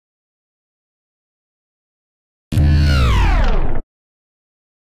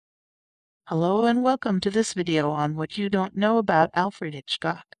Hello and welcome to this video on what you don't know about Alfred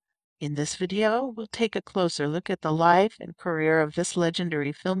Hitchcock. In this video, we'll take a closer look at the life and career of this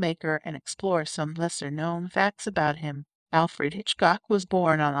legendary filmmaker and explore some lesser-known facts about him. Alfred Hitchcock was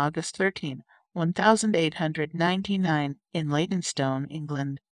born on August 13, 1899 in Leytonstone,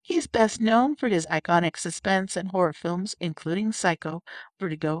 England. He's best known for his iconic suspense and horror films, including Psycho,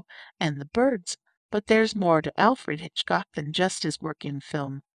 Vertigo, and The Birds. But there's more to Alfred Hitchcock than just his work in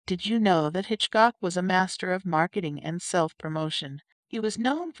film. Did you know that Hitchcock was a master of marketing and self-promotion? He was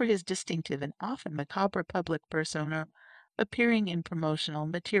known for his distinctive and often macabre public persona, appearing in promotional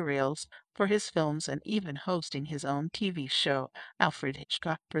materials for his films and even hosting his own TV show, Alfred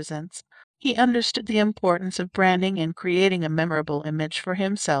Hitchcock Presents. He understood the importance of branding and creating a memorable image for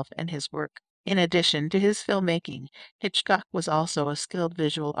himself and his work. In addition to his filmmaking, Hitchcock was also a skilled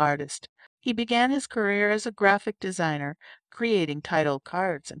visual artist. He began his career as a graphic designer, creating title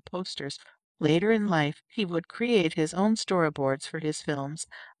cards and posters. Later in life, he would create his own storyboards for his films,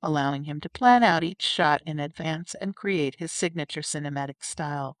 allowing him to plan out each shot in advance and create his signature cinematic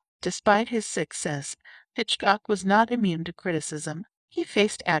style. Despite his success, Hitchcock was not immune to criticism. He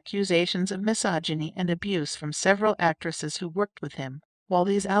faced accusations of misogyny and abuse from several actresses who worked with him. While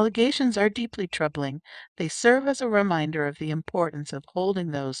these allegations are deeply troubling, they serve as a reminder of the importance of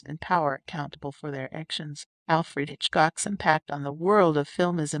holding those in power accountable for their actions. Alfred Hitchcock's impact on the world of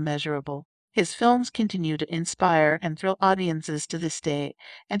film is immeasurable. His films continue to inspire and thrill audiences to this day,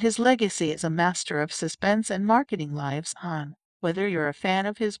 and his legacy as a master of suspense and marketing lives on. Whether you're a fan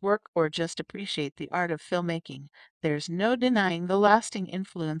of his work or just appreciate the art of filmmaking, there's no denying the lasting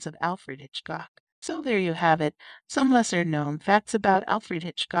influence of Alfred Hitchcock. So there you have it, some lesser-known facts about Alfred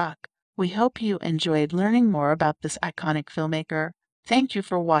Hitchcock. We hope you enjoyed learning more about this iconic filmmaker. Thank you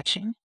for watching.